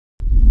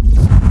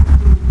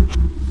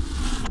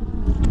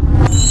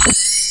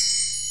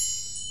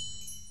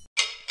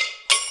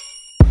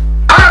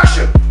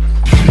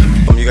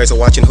guys are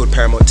watching Hood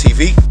Paramount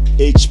TV.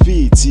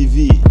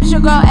 Hptv. It's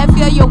your girl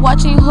Effia, you're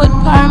watching Hood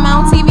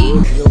Paramount TV.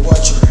 You're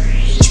watching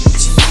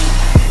Hptv.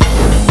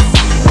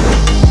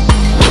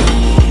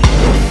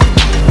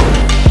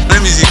 My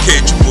name is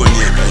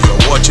Djenimoney and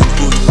you're watching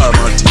Hood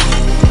Paramount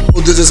TV. Oh,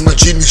 this is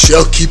Majid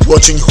Michelle. Keep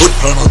watching Hood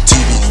Paramount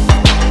TV.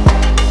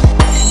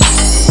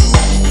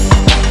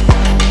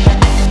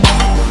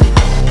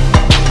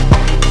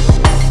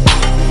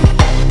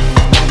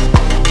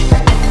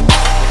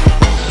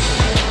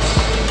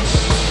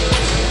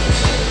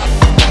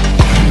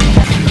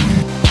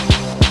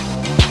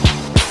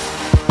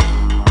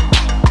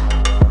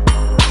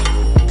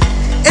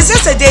 It's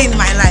just a day in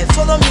my life.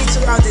 Follow me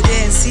throughout the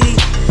day and see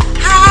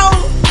how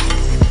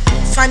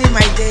funny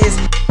my day is.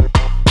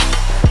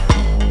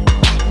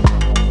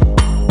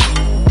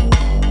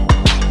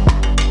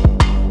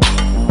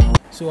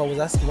 So I was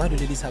asking, why do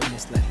ladies have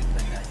most likes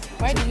like guys?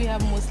 Why do we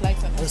have most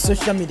likes On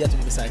social media, to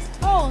be precise.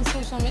 Oh, on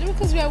social media,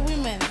 because we are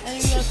women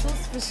and we are so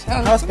special.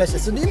 How special?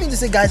 So do you mean to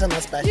say guys are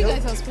not special? You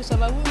guys are special,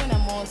 but women are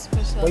more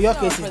special. But your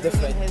case is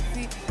different.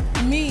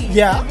 Me,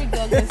 yeah. Every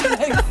dog is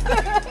like.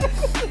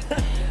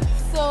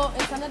 So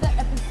it's another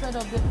episode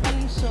of the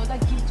Early Show that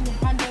gives you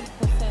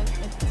 100%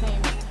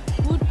 entertainment.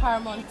 Hood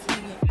Paramount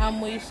TV.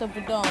 I'm Moisha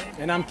Budon.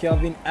 And I'm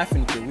Kelvin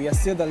Afinke. We are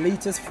still the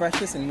latest,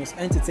 freshest, and most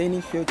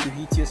entertaining show to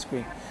hit your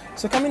screen.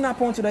 So coming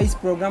up on today's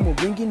program, we're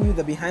bringing you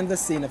the behind the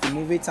scene of a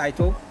movie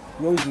titled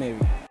Rosemary.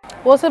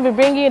 We'll also be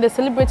bringing you the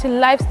celebrity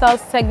lifestyle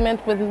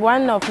segment with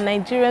one of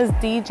Nigeria's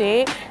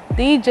DJ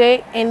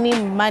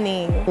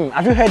EniMoney.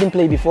 Have you heard him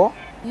play before?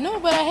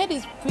 No, but I heard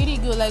it's pretty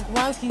good. Like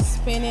once he's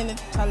spinning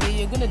it, Charlie,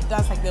 you're gonna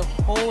dance like the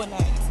whole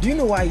night. Do you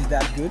know why he's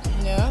that good?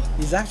 No.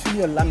 He's actually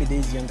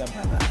Olamide's younger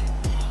brother.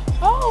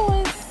 Oh,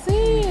 I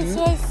see.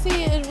 So I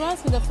see it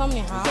runs with the family,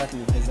 huh?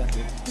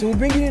 Exactly. So we're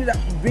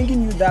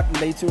bringing you that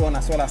later on,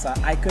 as well as our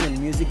icon and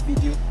music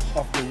video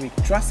of the week.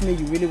 Trust me,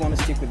 you really want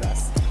to stick with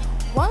us.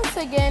 Once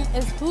again,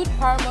 it's Hood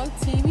Paramount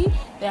TV,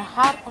 the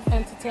heart of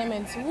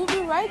entertainment. So we'll be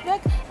right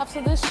back after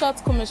this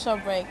short commercial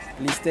break.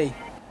 Please stay.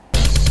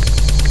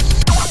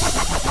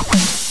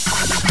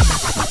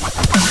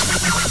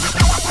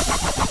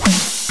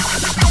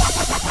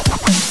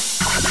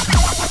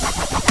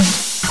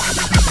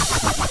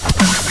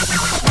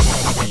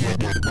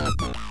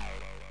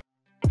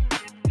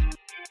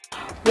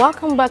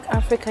 Welcome back,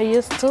 Africa.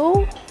 You're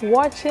still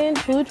watching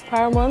Hood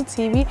Paramount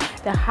TV,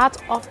 the heart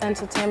of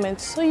entertainment.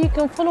 So you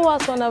can follow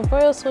us on our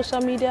various social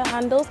media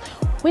handles,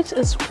 which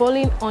is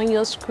scrolling on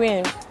your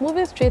screen.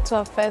 Moving straight to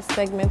our first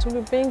segment,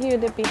 we'll be bringing you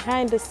the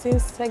behind the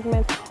scenes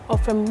segment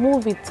of a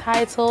movie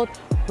titled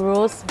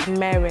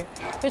Rosemary,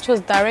 which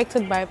was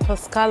directed by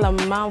Pascal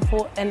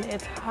Amanfo, and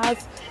it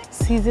has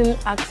seasoned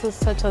actors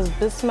such as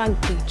Bismarck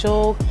the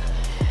Joke,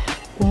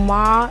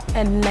 Umar,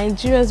 and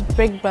Nigeria's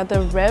big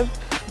brother Rev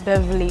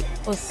Beverly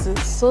Osu.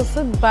 So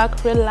sit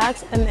back,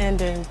 relax, and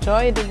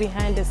enjoy the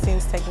behind the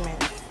scenes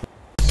segment.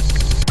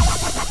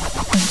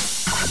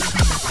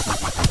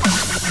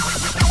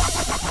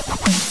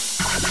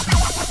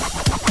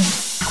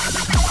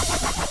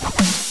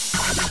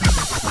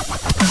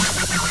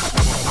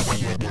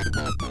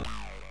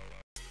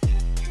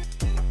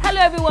 Hello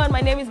everyone,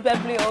 my name is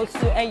Beverly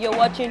Osu and you're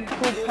watching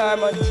Hood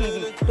Paramount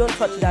TV. Don't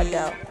touch that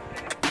dial.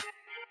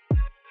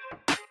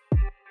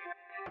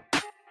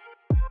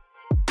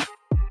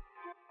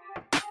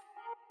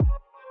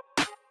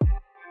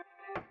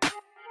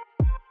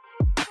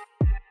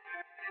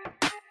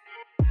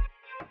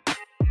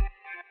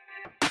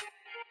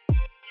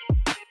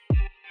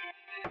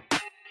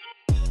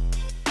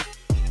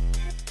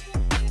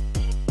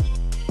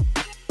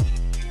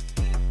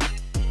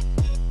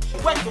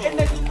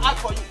 Anything ask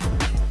for you.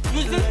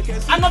 You see,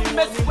 I'm not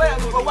messing where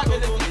you go work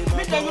anything.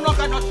 Me tell you no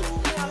cannot.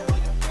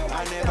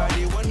 I never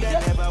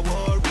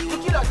worry. You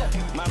kill yourself.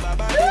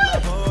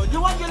 You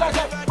want to kill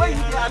yourself? When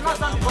you are not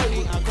standing for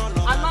you,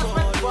 I'm not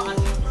ready for it.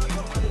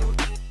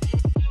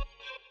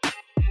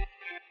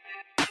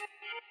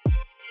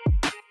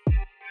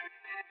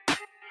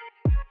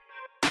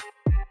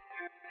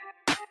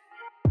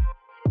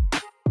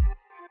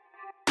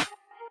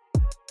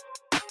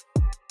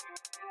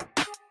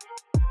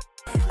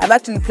 I'm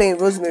actually playing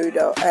Rosemary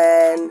though,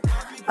 and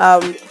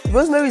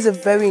Rosemary is a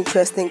very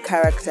interesting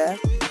character.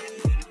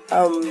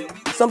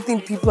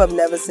 Something people have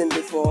never seen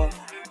before.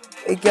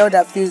 A girl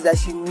that feels that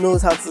she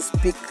knows how to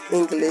speak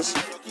English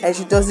and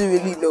she doesn't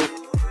really know.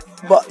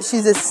 But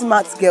she's a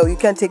smart girl. You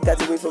can't take that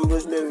away from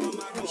Rosemary.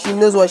 She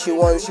knows what she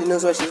wants. She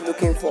knows what she's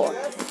looking for.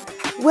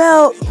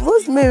 Well,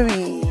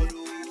 Rosemary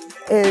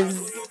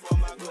is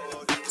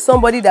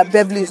somebody that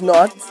Beverly is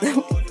not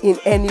in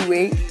any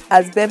way.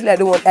 As Beverly,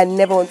 I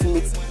never want to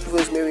meet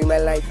Rosemary in my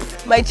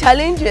life. My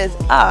challenges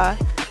are,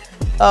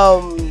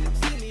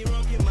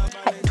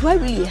 do I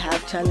really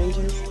have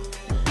challenges?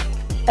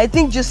 I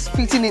think just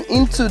fitting it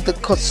into the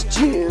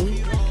costume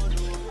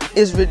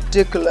is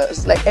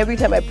ridiculous. Like every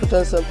time I put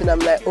on something, I'm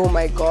like, oh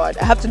my God.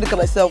 I have to look at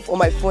myself on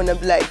my phone and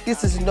be like,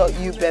 this is not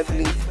you,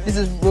 Beverly. This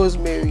is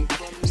Rosemary.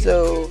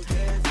 So,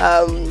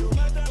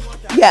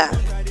 yeah.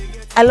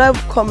 I love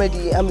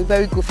comedy. I'm a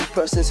very goofy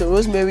person. So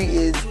Rosemary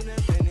is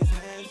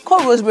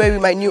call Rosemary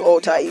my new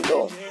alter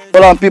ego.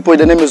 Hello people,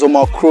 the name is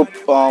Omar Krupp,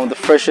 the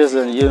freshest,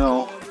 and you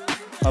know,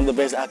 I'm the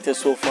best actor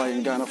so far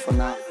in Ghana for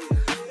now.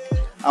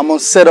 I'm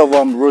on set of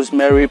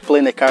Rosemary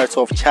playing the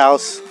character of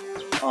Charles,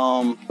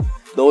 the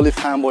only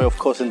fanboy of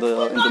course in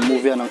the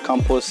movie and on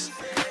campus.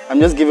 I'm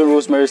just giving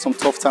Rosemary some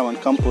tough time on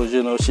campus,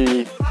 you know,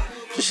 she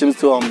seems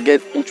to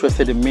get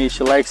interested in me.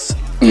 She likes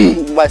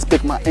if I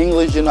speak my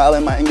English, you know, I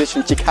learned my English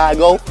in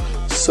Chicago.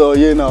 So,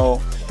 you know,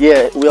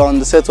 yeah, we're on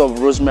the set of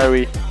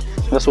Rosemary.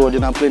 That's what, you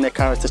know, I'm playing the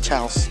character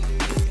Charles.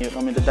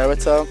 I mean, the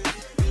director,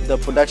 the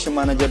production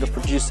manager, the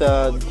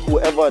producer,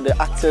 whoever, the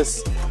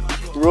actors,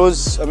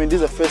 Rose. I mean,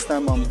 this is the first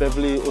time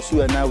Beverly,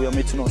 Osu and I, we are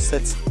meeting on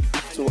set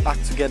to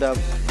act together.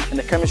 And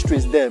the chemistry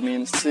is there. I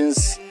mean,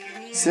 since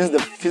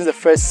the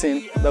first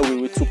scene that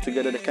we took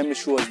together, the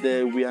chemistry was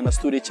there. We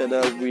understood each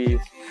other. We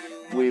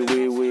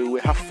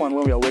have fun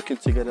when we are working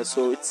together.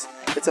 So it's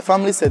a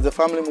family set, it's a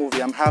family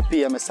movie. I'm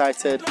happy, I'm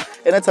excited.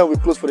 Anytime we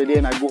close for the day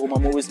and I go home,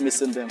 I'm always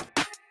missing them.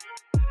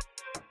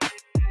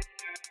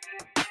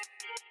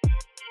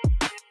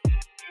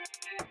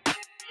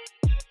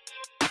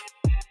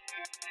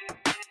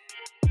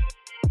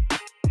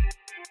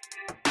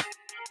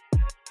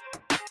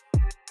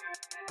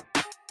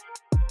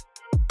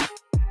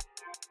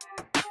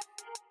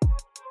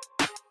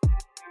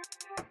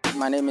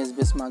 My name is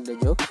Bismarck the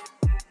Joke,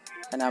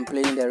 and I'm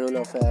playing the role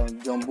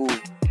of Jumbo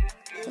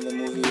in the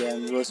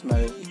movie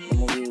Rosemary, the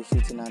movie we're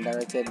shooting and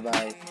directed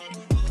by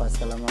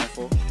Pascal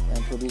Amanfo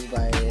and produced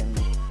by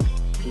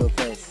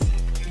Lopez.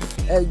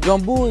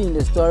 Jumbo in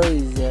the story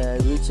is the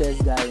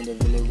richest guy in the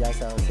village,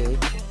 as I'll say.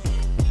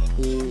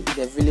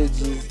 The village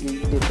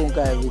they conquer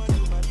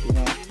everything, you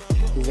know.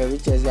 He's the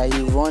richest guy.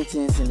 He runs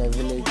things in the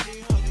village,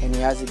 and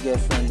he has a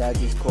girlfriend that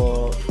is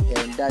called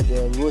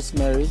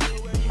Rosemary.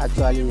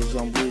 Actually, is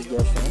Jumbo's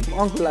girlfriend.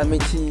 Uncle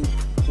Amechi,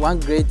 one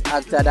great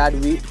actor that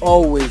we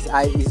always,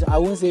 I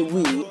won't say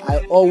we,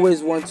 I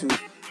always want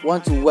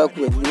to work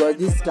with, because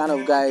these kind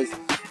of guys,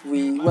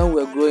 when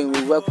we're growing,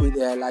 we work with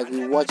like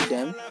we watch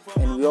them,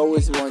 and we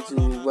always want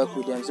to work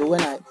with them. So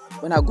when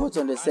I got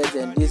on the set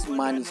and this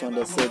man is on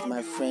the set,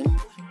 my friend,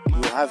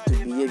 you have to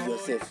behave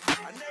yourself,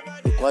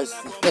 because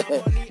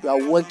you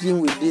are working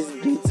with this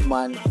great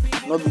man,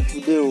 not be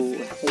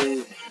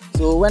today.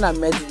 So when I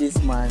met this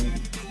man,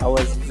 I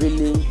was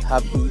really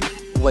happy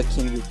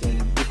working with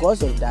him.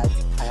 Because of that,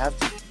 I have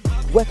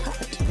to work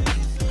hard.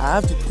 I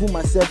have to put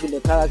myself in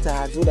the character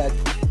hard so that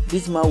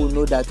this man will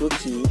know that,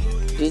 okay,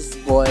 this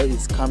boy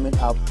is coming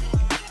up.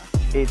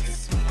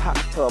 It's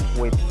packed up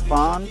with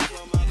fun,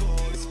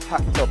 it's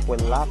packed up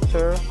with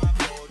laughter,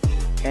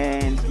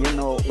 and you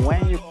know,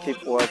 when you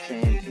keep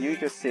watching, you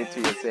just say to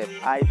yourself,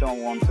 I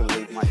don't want to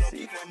leave my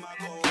seat.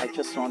 I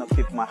just want to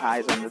keep my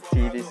eyes on the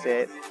TV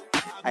set.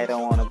 I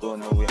don't want to go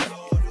nowhere.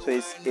 So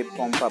it's a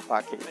bumper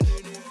package.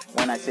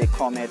 When I say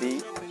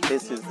comedy,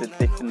 this is the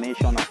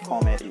definition of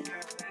comedy.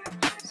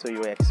 So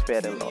you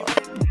expect a lot.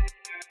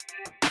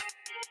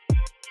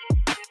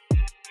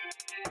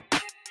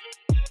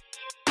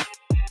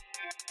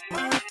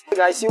 Hey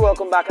guys,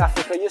 welcome back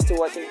Africa. You're still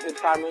watching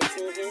Hptv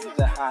TV,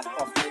 the heart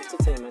of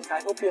entertainment.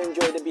 I hope you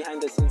enjoyed the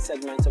behind the scenes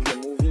segment of the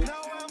movie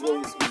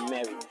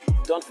Rosemary.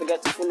 Don't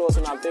forget to follow us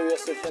on our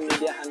various social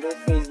media handles,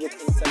 Facebook,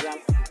 Instagram,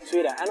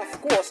 Twitter, and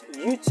of course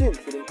YouTube.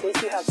 In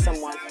case you have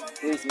someone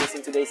who is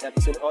missing today's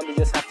episode, all you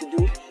just have to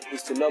do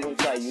is to log on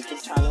to our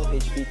YouTube channel,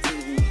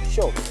 Hptv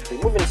Show.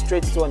 We're moving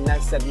straight to our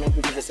next segment,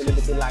 which is the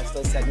celebrity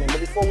lifestyle segment.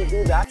 But before we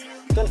do that,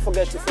 don't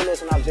forget to follow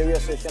us on our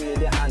various social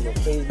media handles,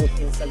 Facebook,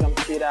 Instagram,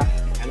 Twitter,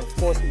 and of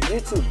course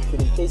YouTube.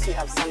 In case you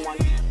have someone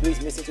who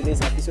is missing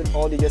today's episode,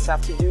 all you just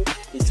have to do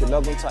is to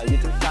log on to our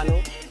YouTube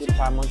channel,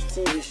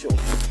 Hptv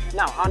Show.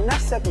 Now, our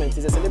next segment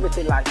is a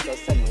celebrity lifestyle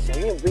segment,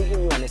 and we are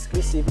bringing you an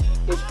exclusive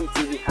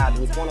Hptv ad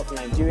with one of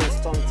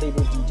Nigerian's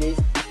turntable DJs,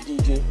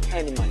 DJ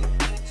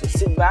EniMoney. So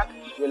sit back,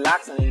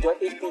 relax, and enjoy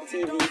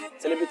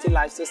Hptv celebrity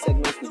lifestyle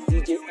segment with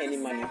DJ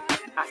EniMoney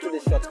after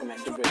this short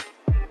commercial break.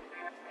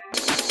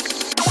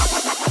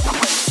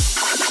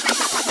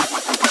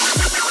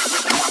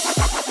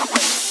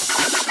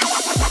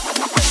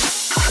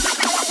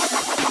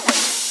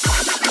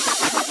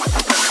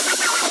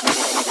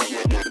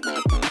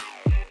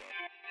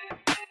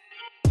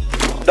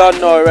 Don't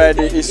know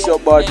already, it's your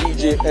boy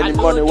DJ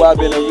EniMoney, while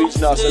being a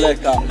regional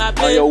selector,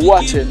 and you're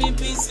watching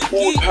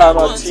Hptv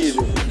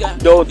TV.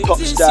 Don't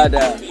touch that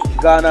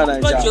Ghana,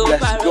 Nigeria.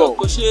 Let's go.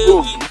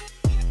 Boom.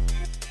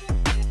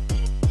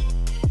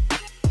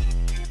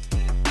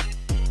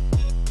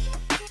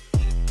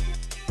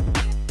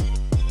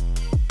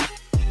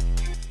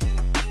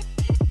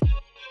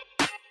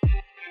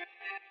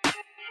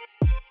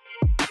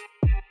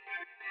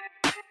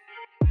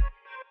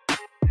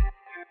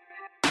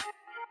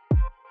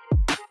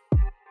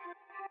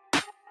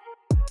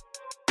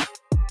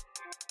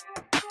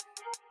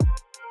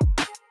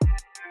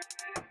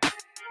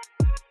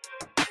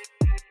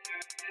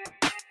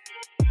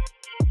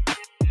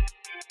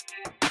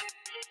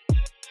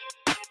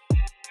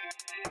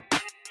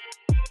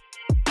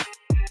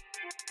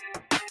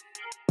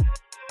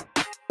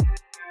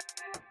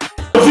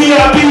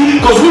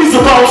 because we's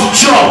about to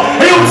jump.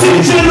 Hey, yo,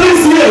 TJ,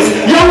 listen this.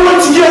 Y'all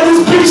want to get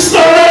this beat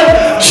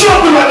started?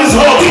 Jumping like this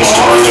whole. It's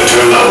time to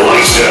turn the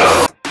lights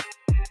down.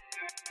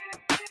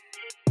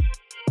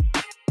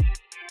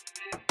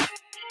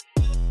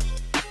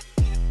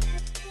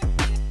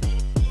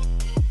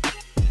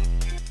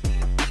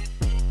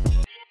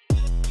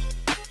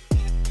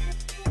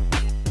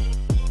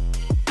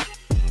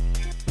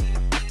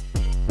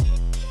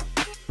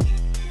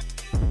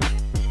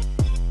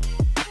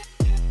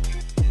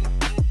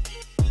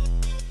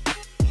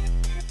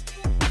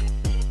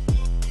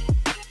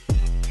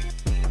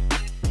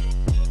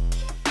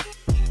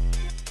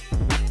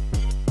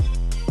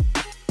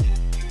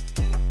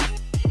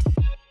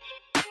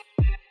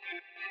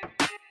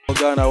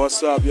 Ghana,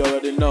 what's up? You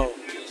already know.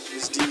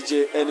 It's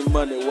DJ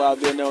EniMoney,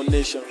 YBNL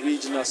Nation,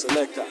 regional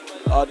selector,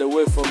 all the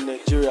way from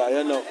Nigeria,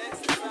 you know.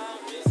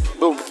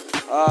 Boom.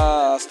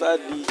 I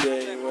started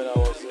DJing when I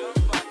was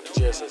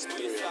GSS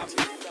 3, I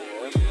think.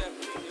 Yeah.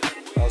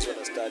 That was when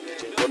I started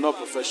DJing, but not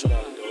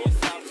professionally though.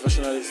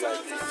 Professionally is like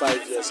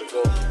 5 years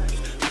ago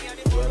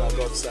when I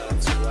got signed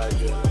to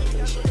YBNL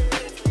Nation.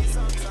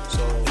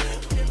 So,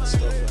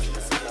 stuff like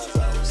that. That's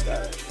how we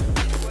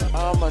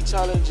started. My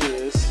challenge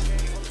is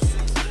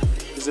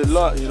a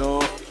lot, you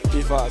know.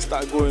 If I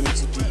start going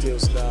into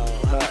details now,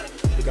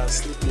 you can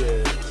sleep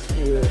here.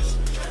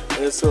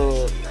 Yeah. And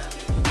so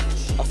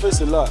I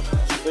face a lot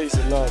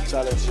of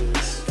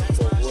challenges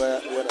from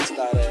when I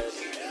started,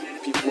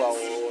 people I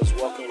was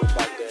working with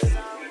back then,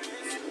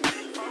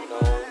 you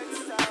know,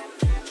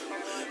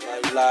 my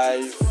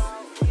life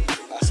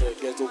as a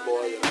ghetto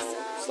boy, you know,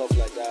 stuff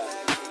like that.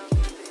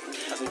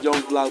 As a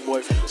young black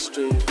boy from the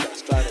street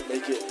that's trying to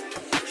make it,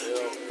 you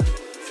know.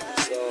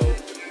 So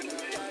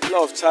a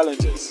lot of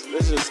challenges.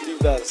 Let's just leave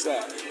that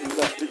aside.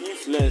 The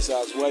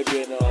influencers,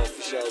 YBNL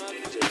official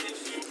DJ,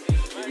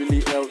 it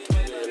really helped me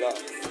a lot.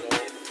 You know,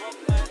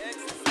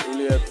 it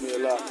really helped me a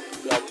lot.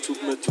 They have took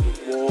me to the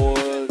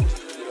world.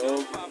 You know,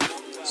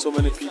 so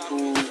many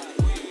people.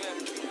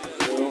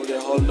 You know, they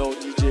all know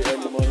DJ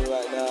EniMoney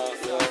right now.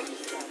 You know,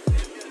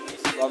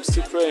 but I'm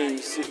still praying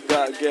to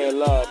get a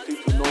lot of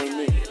people knowing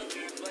me.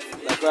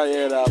 Like right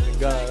here that I've been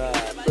Ghana,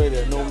 I pray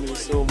they know me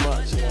so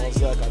much, you know.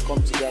 It's like I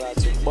come to Ghana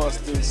to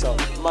bust in some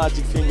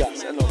magic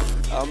fingers, you know.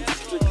 I'm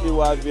strictly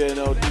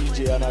YBNL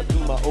DJ and I do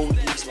my own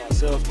beats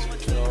myself,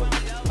 you know.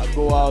 I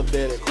go out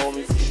there, they call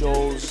me for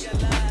shows,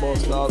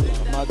 bust out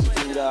my magic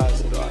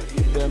fingers, you know. I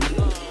give them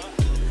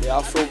the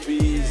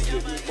Afrobeats, the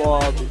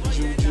hip-hop, the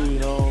juju, you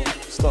know,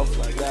 stuff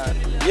like that.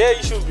 Yeah,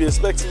 you should be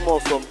expecting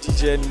more from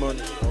DJ EniMoney,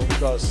 you know,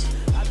 because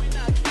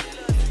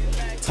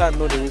time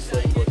not the wait for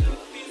anybody,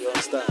 you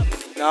understand?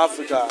 In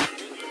Africa,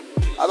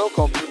 I don't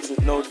compete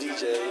with no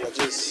DJ. I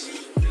just,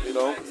 you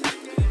know,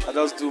 I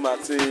just do my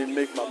thing,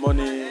 make my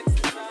money.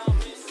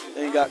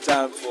 Ain't got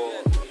time for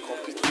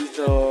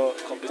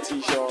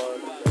competition.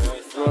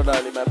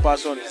 Brotherly, my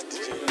passion is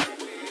DJing.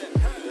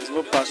 There's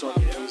no passion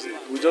in music.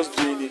 We're just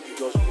doing it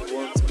because we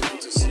want people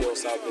to see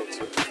us out there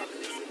too.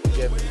 You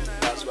get me?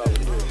 That's why we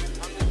do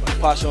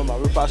it. My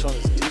real passion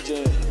is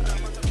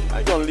DJing. I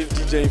ain't gonna leave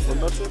DJing for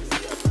nothing.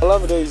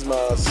 Olamide is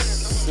my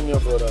senior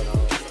brother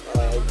now.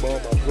 My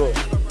bro,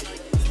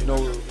 you know, we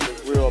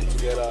grew up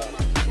together.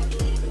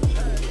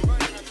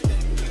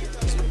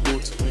 It's been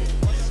good to me.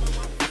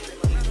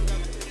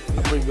 I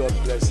pray God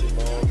bless him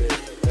all day,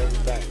 every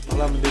time.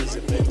 Olamide is a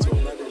mentor.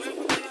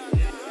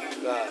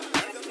 God,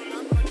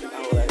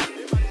 I'm like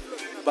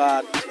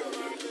bad,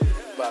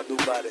 do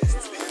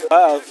baddest. I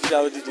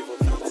official DJ for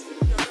me.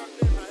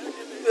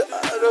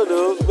 I don't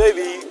know,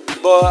 maybe,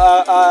 but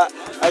I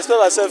expect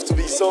myself to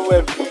be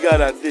somewhere bigger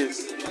than this.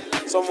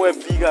 Somewhere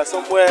bigger,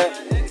 somewhere.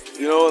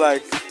 You know,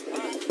 like,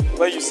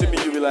 when you see me,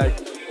 you'll be like,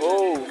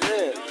 oh,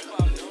 yeah.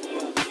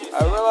 I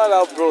remember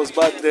that bros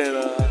back then.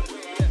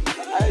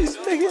 He's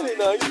making it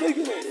now,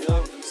 you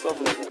know, stuff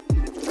like that.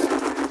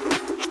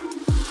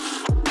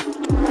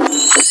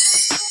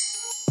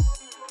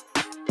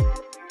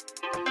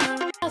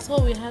 That's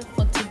what we have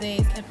for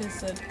today's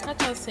episode.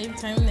 Catch us same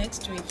time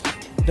next week.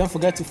 Don't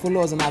forget to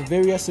follow us on our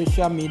various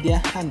social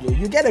media handles.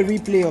 You get a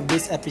replay of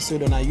this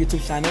episode on our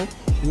YouTube channel,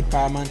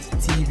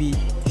 Hptv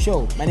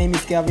Show. My name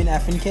is Kelvin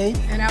FNK.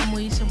 And I'm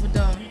Moisha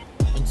Budon.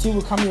 Until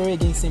we come your way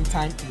again same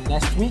time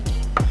next week.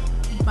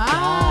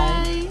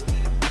 Bye.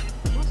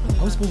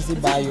 I was supposed to say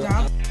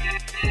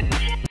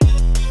bye.